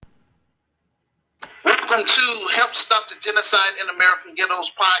Welcome to Help Stop the Genocide in American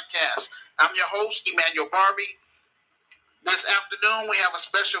Ghettos podcast. I'm your host, Emmanuel Barbie. This afternoon, we have a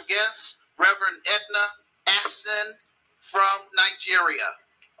special guest, Reverend Edna Aston from Nigeria.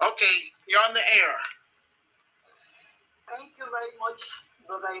 Okay, you're on the air. Thank you very much,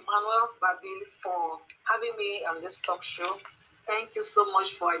 Brother Emmanuel Barbie, for having me on this talk show. Thank you so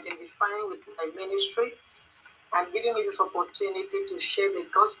much for identifying with my ministry and giving me this opportunity to share the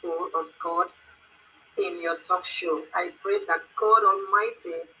gospel of God in your talk show. I pray that God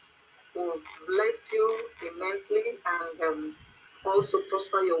Almighty will bless you immensely and also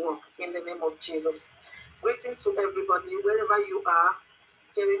prosper your work in the name of Jesus. Greetings to everybody, wherever you are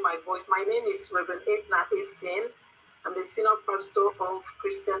hearing my voice. My name is Reverend Edna Aston. I'm the senior pastor of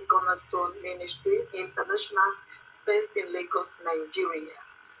Christian Cornerstone Ministry International, based in Lagos, Nigeria.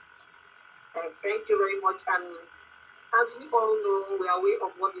 And thank you very much. And as we all know, we are aware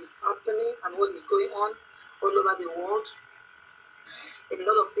of what is happening and what is going on all over the world. A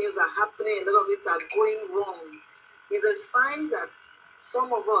lot of things are happening, a lot of things are going wrong. It's a sign that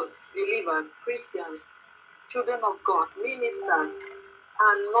some of us, believers, Christians, children of God, ministers,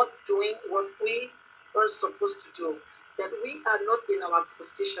 are not doing what we were supposed to do. That we are not in our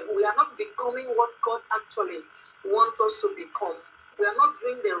position. We are not becoming what God actually wants us to become. We are not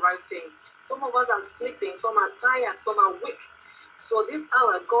doing the right thing. Some of us are sleeping, some are tired, some are weak. So this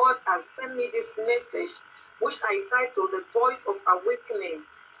hour, God has sent me this message, which I titled The Voice of Awakening.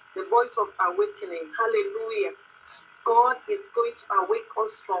 The Voice of Awakening. Hallelujah. God is going to awake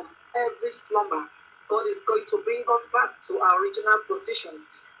us from every slumber. God is going to bring us back to our original position,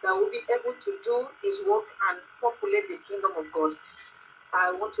 that we'll be able to do His work and populate the kingdom of God.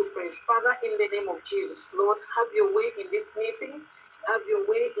 I want to pray. Father, in the name of Jesus, Lord, have your way in this meeting. Have your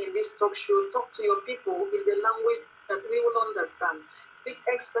way in this talk show. Talk to your people in the language that we will understand. Speak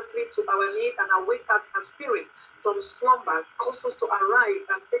expressly to our need and awake up our spirit from slumber. Cause us to arise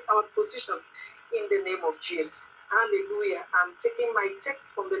and take our position in the name of Jesus. Hallelujah. I'm taking my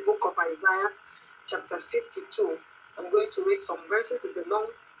text from the book of Isaiah, chapter 52. I'm going to read some verses. It's a long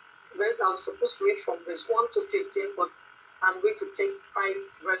verse. I was supposed to read from verse 1 to 15, but I'm going to take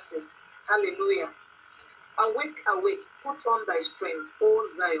 5 verses. Hallelujah. Awake, awake, put on thy strength, O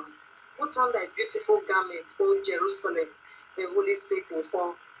Zion. Put on thy beautiful garment, O Jerusalem, the holy city.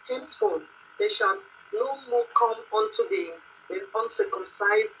 For henceforth there shall no more come unto thee the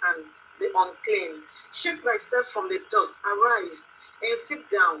uncircumcised and the unclean. Shake thyself from the dust, arise, and sit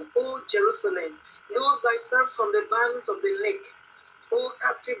down, O Jerusalem. Loose thyself from the bands of the neck, O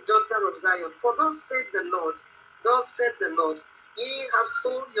captive daughter of Zion. For thus said the Lord, ye have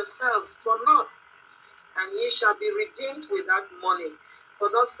sold yourselves for naught, and ye shall be redeemed without money.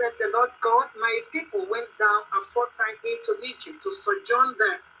 For thus said the Lord God, my people went down aforetime into Egypt to sojourn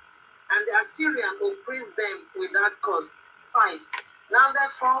there, and the Assyrian oppressed them without cause. 5. Now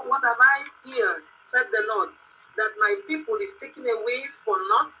therefore, what have I here, said the Lord, that my people is taken away for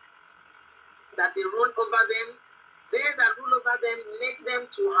naught, that they rule over them. They that rule over them make them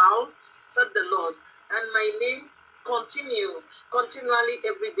to howl, said the Lord, and my name continually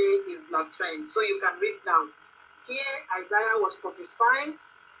every day is blasphemed. So you can read down. Here Isaiah was prophesying,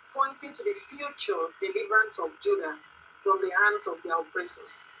 pointing to the future deliverance of Judah from the hands of their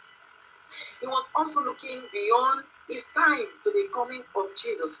oppressors. He was also looking beyond his time to the coming of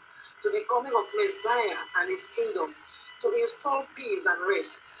Jesus, to the coming of Messiah and his kingdom, to install peace and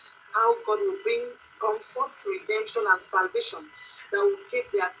rest. How God will bring comfort, redemption, and salvation that will take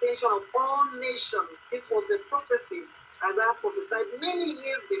the attention of all nations. This was the prophecy Isaiah prophesied many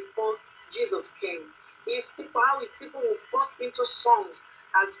years before Jesus came. How his people will burst into songs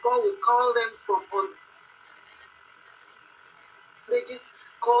as God will call them from bondages,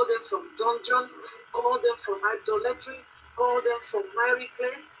 call them from dungeons, call them from idolatry, call them from miry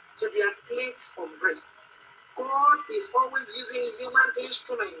clay to their place of rest. God is always using human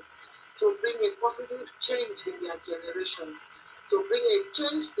instruments to bring a positive change in their generation, to bring a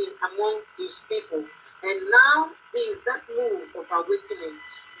change among his people. And now is that move of awakening.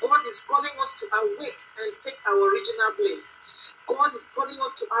 God is calling us to awake and take our original place. God is calling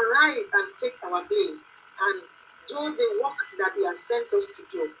us to arise and take our place and do the work that he has sent us to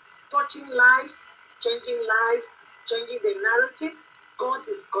do. Touching lives, changing the narrative. God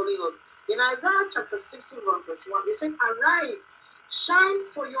is calling us. In Isaiah chapter 60, verse 1, he said, arise, shine,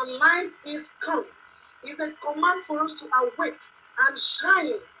 for your light is come. It's a command for us to awake and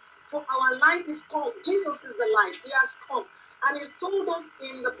shine, for our light is come. Jesus is the light. He has come. And he told us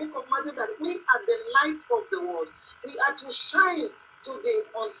in the book of Matthew that we are the light of the world. We are to shine to the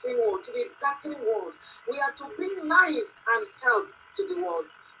unseen world, to the darkening world. We are to bring life and health to the world,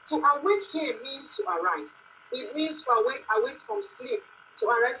 To awake here means to arise. It means to awake from sleep, to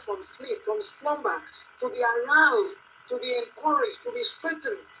arise from sleep, from slumber, to be aroused, to be encouraged, to be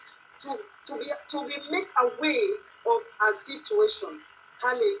strengthened, to be made aware of a situation.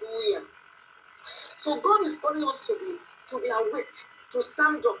 Hallelujah. So God is calling us to be awake, to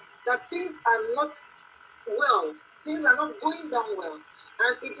stand up, that things are not well, things are not going down well.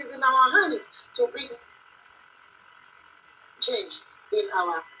 And it is in our hands to bring change in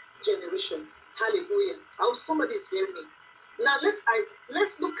our generation. Hallelujah. I hope somebody is hearing me. Now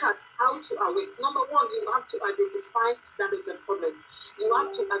let's look at how to awake. Number one, you have to identify that there's a problem. You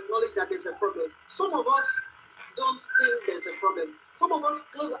have to acknowledge that there's a problem. Some of us don't think there's a problem. Some of us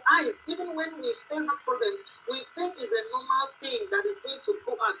close our eyes. Even when we face that problem, we think it's a normal thing that is going to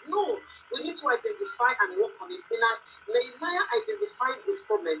go out. No, we need to identify and work on it. Nehemiah identified this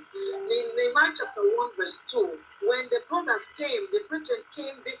problem. In Nehemiah chapter 1, verse 2, when the brothers came, the brethren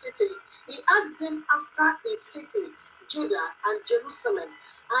came visiting, he asked them after a city, Judah and Jerusalem,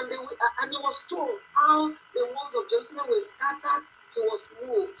 and he was told how the walls of Jerusalem were scattered. He was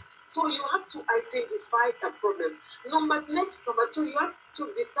moved. So you have to identify a problem. Number two, you have to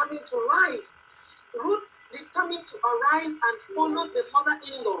determine to rise. Ruth determined to arise and follow the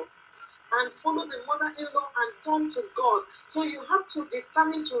mother-in-law. And turn to God. So you have to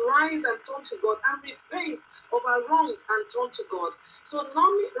determine to rise and turn to God and repent of our wrongs and turn to God. So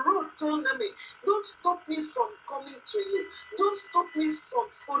Ruth told Naomi, don't stop me from coming to you. Don't stop me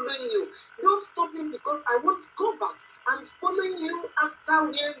from following you. Don't stop me because I won't go back. I'm following you after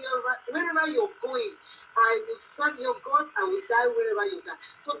wherever you're going. I will serve your God. I will die wherever you die.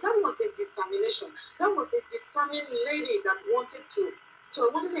 So that was a determination. That was a determined lady that wanted to. So I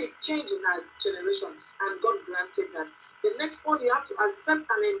wanted a change in our generation, and God granted that. The next one, you have to accept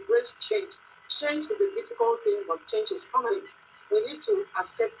and embrace change. Change is a difficult thing, but change is permanent. We need to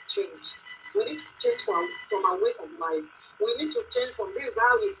accept change. We need to change from our way of life. We need to change from this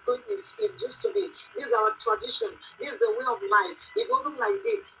how it used to be. This is our tradition. This is the way of life. It wasn't like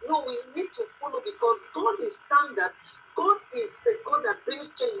this. No, we need to follow because God is standard. God is the God that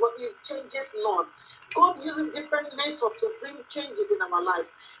brings change, but He changes not. God uses different methods to bring changes in our lives.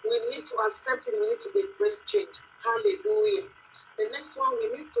 We need to accept it. We need to embrace change. Hallelujah. The next one,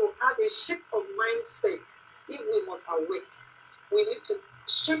 we need to have a shift of mindset if we must awake. We need to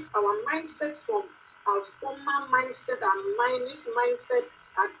shift our mindset from our former mindset, our mindset,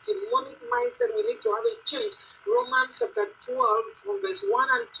 our demonic mindset. We need to have a change. Romans chapter 12, from verse 1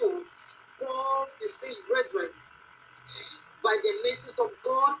 and 2, Paul beseech brethren, by the mercies of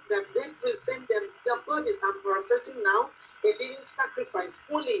God, that they present their bodies, I'm paraphrasing now, a living sacrifice,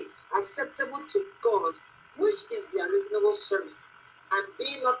 fully acceptable to God, which is their reasonable service. And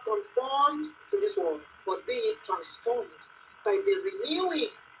be not conformed to this world, but be ye transformed by the renewing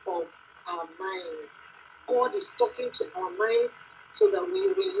of our minds. God is talking to our minds so that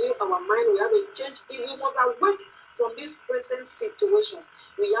we renew our mind. We have a change. If we must awake from this present situation,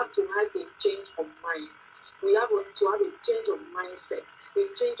 we have to have a change of mind. We have to have a change of mindset, a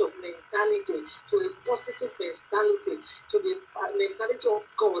change of mentality to a positive mentality, to the mentality of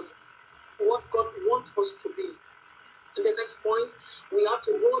God, what God wants us to be. And the next point, we have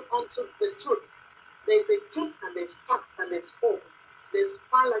to hold on to the truth. There's a truth and there's fact and there's form. There's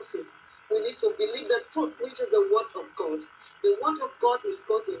fallacies. We need to believe the truth, which is the word of God. The word of God is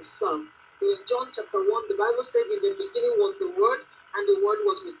God Himself. In John chapter 1, the Bible said, in the beginning was the word, and the word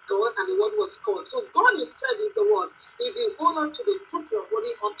was with God, and the word was God. So God Himself is the word. If you hold on to the truth, you're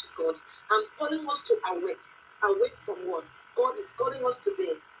holding on to God. I'm calling us to awake. Awake from what? God is calling us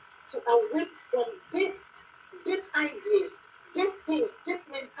today to awake from dead ideas, dead things, dead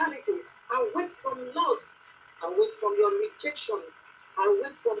mentality. Awake from loss. Awake from your rejections.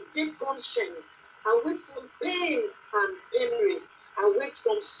 Awake from dead conscience. Awake from pains and memories. Awake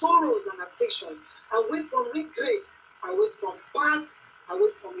from sorrows and affliction. Awake from regret. Away from past, away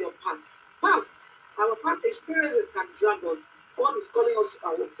from your past. Our past experiences can drag us. God is calling us to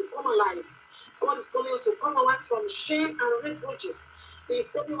awake, to come alive. God is calling us to come away from shame and reproaches. He is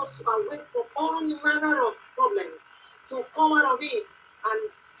telling us to awake from all manner of problems, to come out of it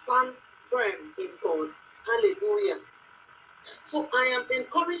and stand firm in God. Hallelujah. So I am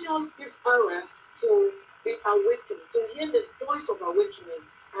encouraging us this hour to be awakened, to hear the voice of awakening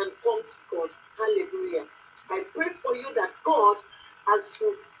and come to God. Hallelujah. I pray for you that God, as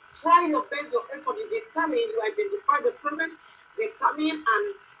you try your best, your effort, you determine, you identify the problem, determine and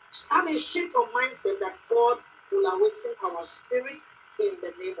have a shift of mindset that God will awaken our spirit in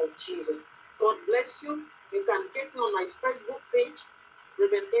the name of Jesus. God bless you. You can get me on my Facebook page,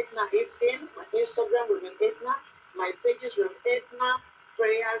 Reverend Edna ACN, my Instagram, Reverend Edna. My page is Reverend Edna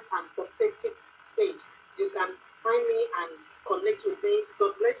prayers and prophetic page. You can find me and connect with me.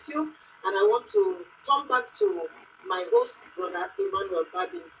 God bless you. And I want to turn back to my host, Brother Emmanuel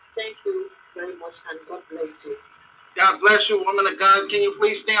Barbie. Thank you very much, and God bless you. God bless you, woman of God. Can you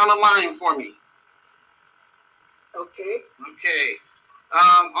please stay on the line for me? Okay. Okay.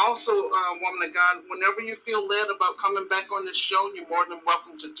 Also, woman of God, whenever you feel led about coming back on this show, you're more than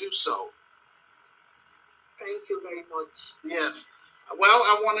welcome to do so. Thank you very much. Yes. Well,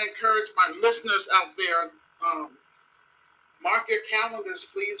 I want to encourage my listeners out there. Mark your calendars,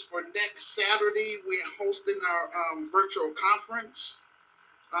 please, for next Saturday. We're hosting our virtual conference.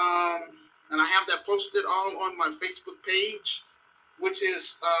 And I have that posted all on my Facebook page, which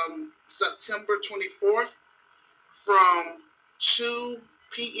is September 24th from 2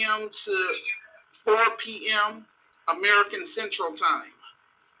 p.m. to 4 p.m. American Central Time.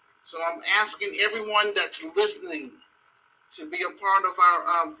 So I'm asking everyone that's listening to be a part of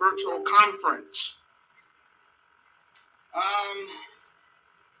our virtual conference.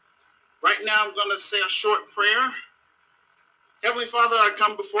 Right now I'm going to say a short prayer. Heavenly Father, I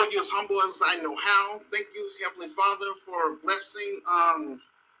come before you as humble as I know how. Thank you, Heavenly Father, for blessing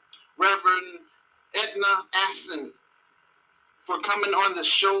Reverend Edna Aston for coming on the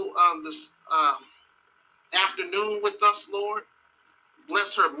show this afternoon with us, Lord.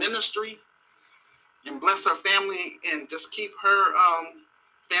 Bless her ministry and bless her family, and just keep her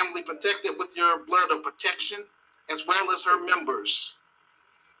family protected with your blood of protection, as well as her members.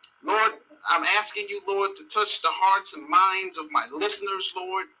 Lord, I'm asking you, Lord, to touch the hearts and minds of my listeners,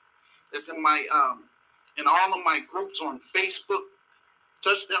 Lord. That's in my in all of my groups on Facebook.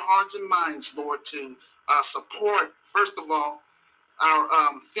 Touch their hearts and minds, Lord, to support, first of all, our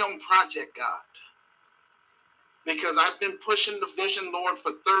film project, God. Because I've been pushing the vision, Lord,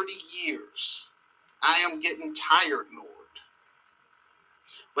 for 30 years. I am getting tired, Lord.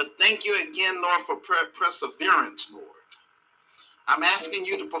 But thank you again, Lord, for perseverance, Lord. I'm asking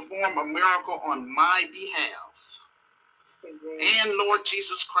you to perform a miracle on my behalf. And Lord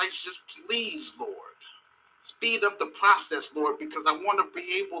Jesus Christ, just please, Lord, speed up the process, Lord, because I want to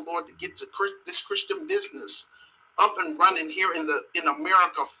be able, Lord, to get to this Christian business up and running here in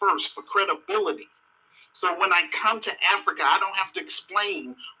America first for credibility. So when I come to Africa, I don't have to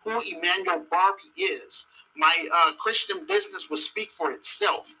explain who Emmanuel Barbie is. My Christian business will speak for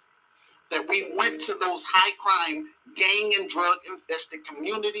itself. That we went to those high crime, gang and drug infested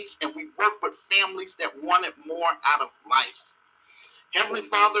communities, and we worked with families that wanted more out of life. Heavenly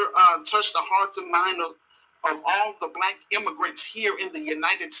Father, touch the hearts and minds of all the Black immigrants here in the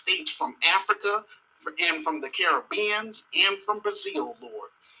United States from Africa and from the Caribbean and from Brazil,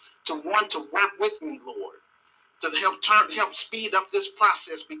 Lord, to want to work with me, Lord, to help speed up this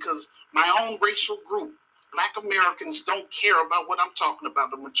process, because my own racial group, Black Americans, don't care about what I'm talking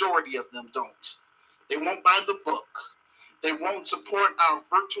about. The majority of them don't. They won't buy the book. They won't support our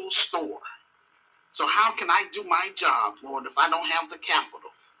virtual store. So how can I do my job, Lord, if I don't have the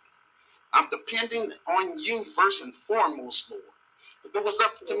capital? I'm depending on you first and foremost, Lord. If it was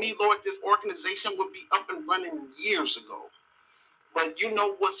up to me, Lord, this organization would be up and running years ago. But you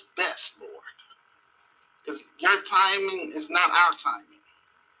know what's best, Lord. Because your timing is not our timing.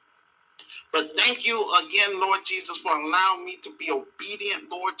 But thank you again, Lord Jesus, for allowing me to be obedient,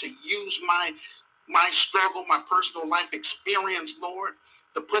 Lord, to use my struggle, my personal life experience, Lord,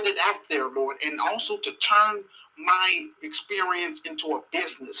 to put it out there, Lord, and also to turn my experience into a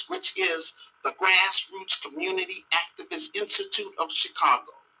business, which is the Grassroots Community Activist Institute of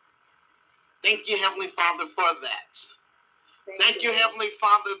Chicago. Thank you, Heavenly Father, for that. Thank you, Heavenly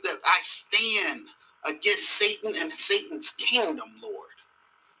Father, that I stand against Satan and Satan's kingdom, Lord.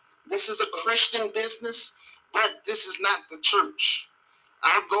 This is a Christian business, but this is not the church.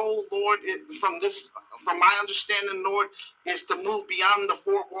 Our goal, Lord, from my understanding, Lord, is to move beyond the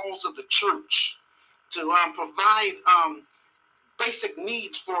four walls of the church, to provide basic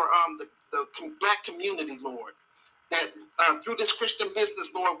needs for the Black community, Lord. That through this Christian business,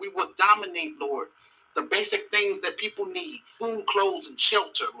 Lord, we will dominate, Lord, the basic things that people need: food, clothes, and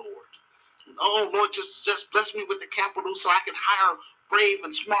shelter, Lord. Oh, Lord, just bless me with the capital so I can hire brave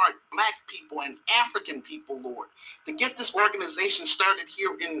and smart Black people and African people, Lord, to get this organization started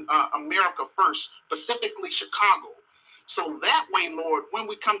here in America first, specifically Chicago. So that way, Lord, when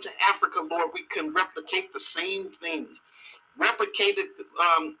we come to Africa, Lord, we can replicate the same thing. Replicate it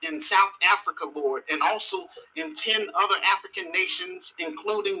in South Africa, Lord, and also in 10 other African nations,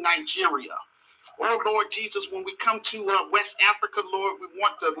 including Nigeria. Oh, Lord Jesus, when we come to West Africa, Lord, we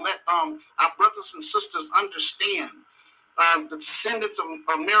want to let our brothers and sisters understand the descendants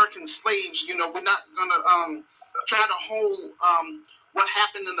of American slaves. You know, we're not going to try to hold what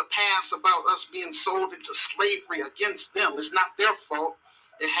happened in the past about us being sold into slavery against them. It's not their fault.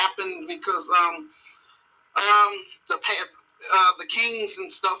 It happened because the kings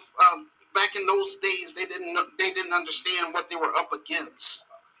and stuff back in those days, they didn't understand what they were up against.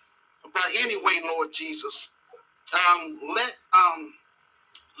 But anyway, Lord Jesus, let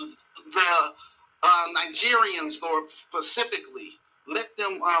the Nigerians, Lord, specifically, let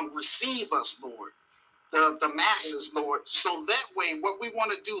them receive us, Lord, the masses, Lord. So that way, what we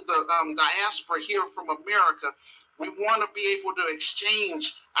want to do, the diaspora here from America, we want to be able to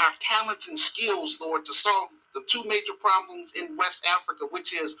exchange our talents and skills, Lord, to solve the two major problems in West Africa,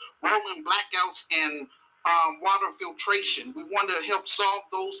 which is rolling blackouts and water filtration. We want to help solve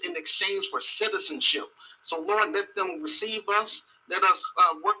those in exchange for citizenship. So, Lord, let them receive us. Let us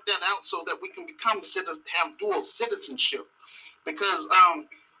work that out so that we can become have dual citizenship. Because as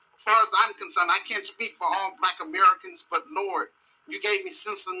far as I'm concerned, I can't speak for all Black Americans, but Lord, you gave me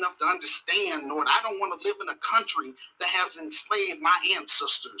sense enough to understand, Lord, I don't want to live in a country that has enslaved my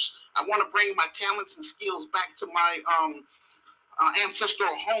ancestors. I want to bring my talents and skills back to my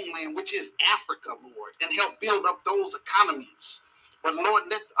ancestral homeland, which is Africa, Lord, and help build up those economies. But Lord,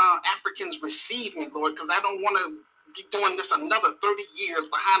 let Africans receive me, Lord, because I don't want to be doing this another 30 years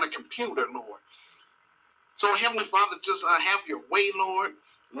behind a computer, Lord. So Heavenly Father, just have your way, Lord.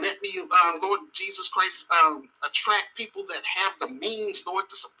 Let me, Lord Jesus Christ, attract people that have the means, Lord,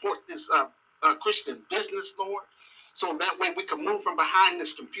 to support this Christian business, Lord. So that way we can move from behind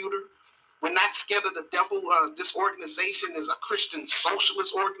this computer. We're not scared of the devil. This organization is a Christian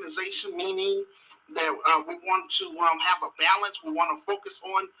socialist organization, meaning that we want to have a balance. We want to focus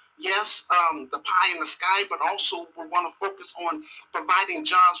on, yes, the pie in the sky, but also we want to focus on providing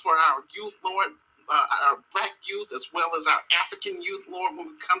jobs for our youth, Lord, our Black youth as well as our African youth, Lord, when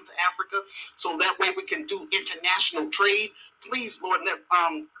we come to Africa. So that way we can do international trade. Please, Lord, let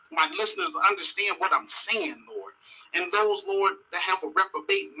my listeners understand what I'm saying, Lord. And those, Lord, that have a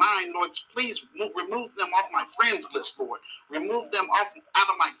reprobate mind, Lord, please remove them off my friends list, Lord. Remove them out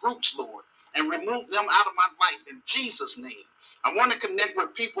of my groups, Lord, and remove them out of my life in Jesus' name. I want to connect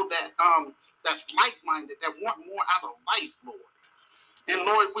with people that that's like-minded, that want more out of life, Lord. And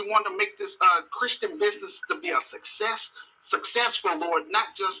Lord, we want to make this Christian business to be a successful, Lord,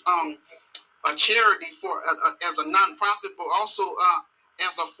 not just a charity for as a nonprofit, but also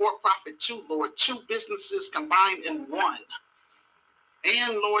as a for-profit too, Lord. Two businesses combined in one.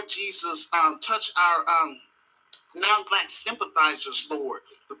 And Lord Jesus, touch our non-Black sympathizers, Lord,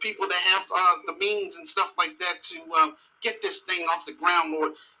 the people that have the means and stuff like that to get this thing off the ground,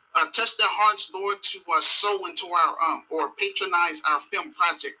 Lord. Touch their hearts, Lord, to sow into our or patronize our film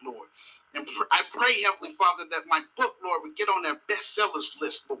project, Lord. And I pray, Heavenly Father, that my book, Lord, would get on their bestsellers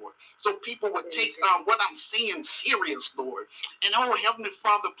list, Lord, so people would take what I'm saying serious, Lord. And oh, Heavenly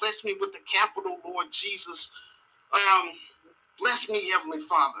Father, bless me with the capital, Lord Jesus. Bless me, Heavenly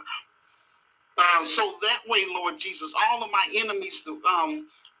Father. So that way, Lord Jesus, all of my enemies to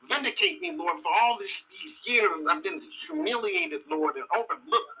vindicate me, Lord, for all these years I've been humiliated, Lord, and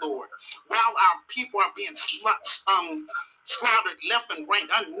overlooked, Lord, while our people are being slaughtered left and right,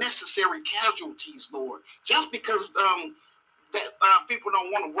 unnecessary casualties, Lord, just because that people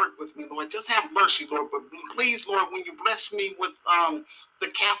don't want to work with me, Lord. Just have mercy, Lord. But please, Lord, when you bless me with the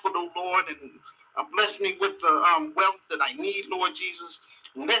capital, Lord, and bless me with the wealth that I need, Lord Jesus,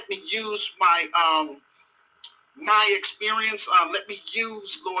 let me use my experience. Let me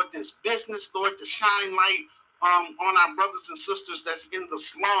use, Lord, this business, Lord, to shine light on our brothers and sisters that's in the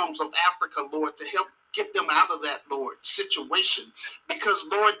slums of Africa, Lord, to help get them out of that, Lord, situation. Because,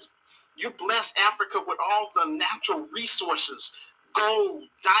 Lord, you bless Africa with all the natural resources, gold,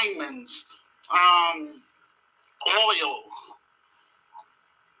 diamonds, oil,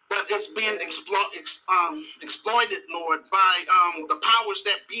 but it's being exploited, Lord, by the powers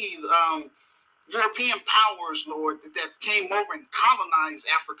that be, European powers, Lord, that came over and colonized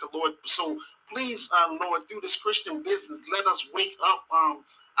Africa, Lord. So please, Lord, through this Christian business, let us wake up our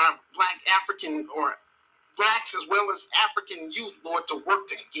Black African or Blacks as well as African youth, Lord, to work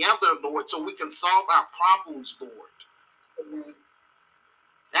together, Lord, so we can solve our problems, Lord. Mm-hmm.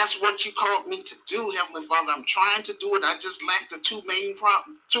 That's what you called me to do, Heavenly Father. I'm trying to do it. I just lack the two main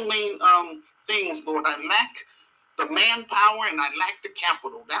things, Lord. I lack the manpower and I lack the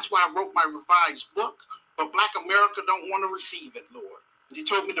capital. That's why I wrote my revised book. But Black America don't want to receive it, Lord. You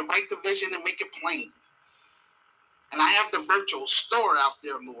told me to write the vision and make it plain. And I have the virtual store out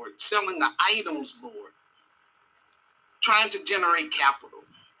there, Lord, selling the items, Lord, trying to generate capital.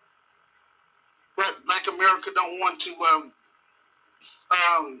 But Black America don't want to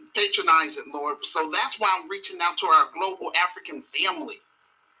patronize it, Lord. So that's why I'm reaching out to our global African family.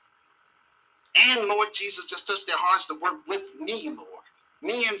 And Lord Jesus, just touch their hearts to work with me, Lord.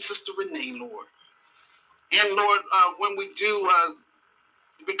 Me and Sister Renee, Lord. And Lord, when we do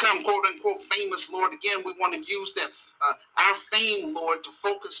become quote unquote famous, Lord, again, we want to use that our fame, Lord, to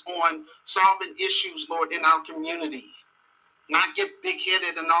focus on solving issues, Lord, in our community. Not get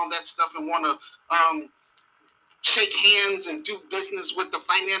big-headed and all that stuff and want to shake hands and do business with the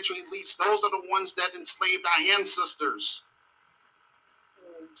financial elites. Those are the ones that enslaved our ancestors.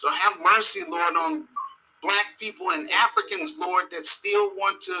 So have mercy, Lord, on Black people and Africans, Lord, that still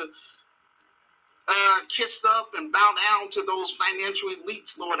want to kiss up and bow down to those financial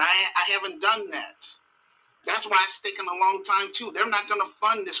elites, Lord. I haven't done that. That's why it's taken a long time, too. They're not going to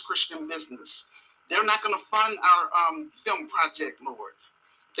fund this Christian business. They're not going to fund our film project, Lord.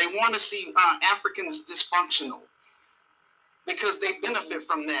 They want to see Africans dysfunctional because they benefit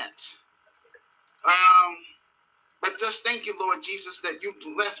from that. But just thank you, Lord Jesus, that you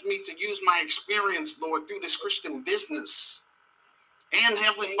blessed me to use my experience, Lord, through this Christian business. And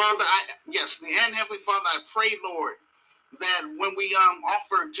Heavenly Father, I pray, Lord, that when we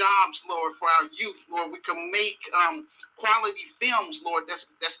offer jobs, Lord, for our youth, Lord, we can make quality films, Lord,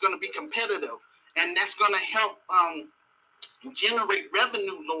 that's going to be competitive, and that's going to help generate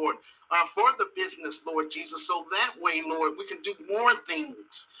revenue, Lord, for the business, Lord Jesus. So that way, Lord, we can do more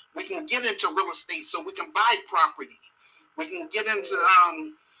things. We can get into real estate so we can buy property. We can get into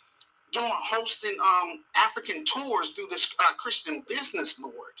hosting African tours through this Christian business,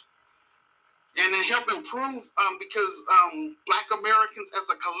 Lord. And then help improve because Black Americans as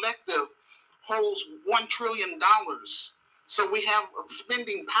a collective holds $1 trillion. So we have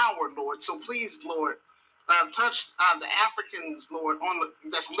spending power, Lord. So please, Lord, touch the Africans, Lord,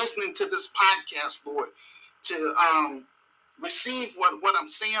 that's listening to this podcast, Lord, to receive what I'm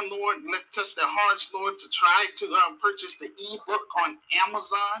saying, Lord. Touch their hearts, Lord, to try to purchase the ebook on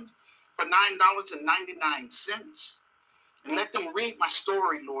Amazon for $9.99. And let them read my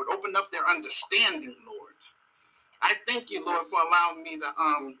story, Lord. Open up their understanding, Lord. I thank you, Lord, for allowing me to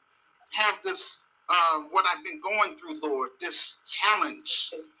have this, what I've been going through, Lord, this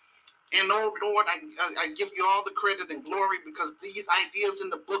challenge. And, oh, Lord, I give you all the credit and glory because these ideas in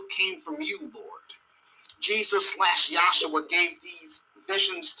the book came from you, Lord. Jesus/Yahshua gave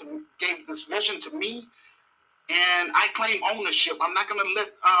this vision to me, and I claim ownership. I'm not going to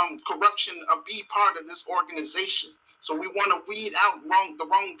let corruption be part of this organization. So we want to weed out the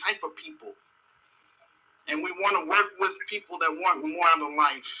wrong type of people. And we want to work with people that want more out of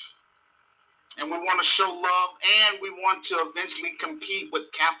life. And we want to show love, and we want to eventually compete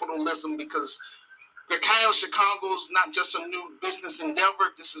with capitalism because Grecaio Chicago is not just a new business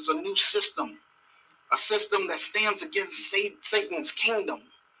endeavor. This is a new system. A system that stands against Satan's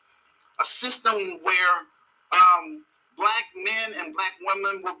kingdom. A system where Black men and Black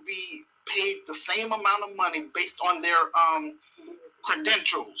women will be paid the same amount of money based on their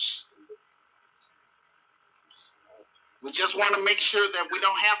credentials. We just want to make sure that we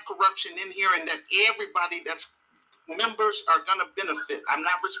don't have corruption in here and that everybody that's members are going to benefit. I'm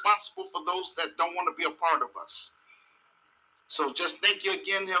not responsible for those that don't want to be a part of us. So just thank you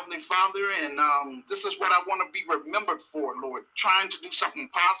again, Heavenly Father, and this is what I want to be remembered for, Lord, trying to do something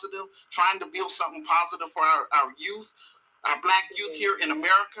positive, trying to build something positive for our youth, our Black youth here in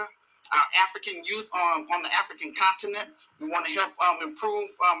America, our African youth on the African continent. We want to help improve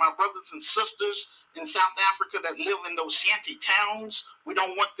our brothers and sisters in South Africa that live in those shanty towns. We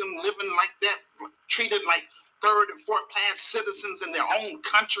don't want them living like that, treated like third and fourth class citizens in their own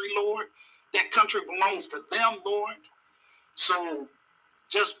country, Lord. That country belongs to them, Lord. So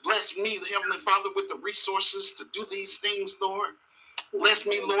just bless me, the Heavenly Father, with the resources to do these things, Lord. Bless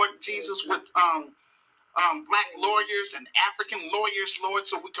me, Lord Jesus, with Black lawyers and African lawyers, Lord,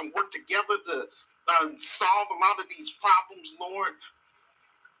 so we can work together to solve a lot of these problems, Lord.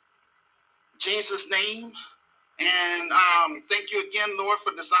 In Jesus' name. And thank you again, Lord,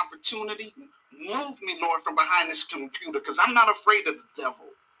 for this opportunity. Move me, Lord, from behind this computer, because I'm not afraid of the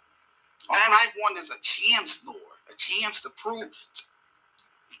devil. All I want is a chance, Lord, a chance to prove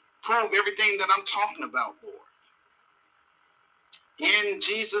everything that I'm talking about, Lord. In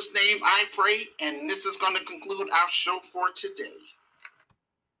Jesus' name I pray, and this is going to conclude our show for today.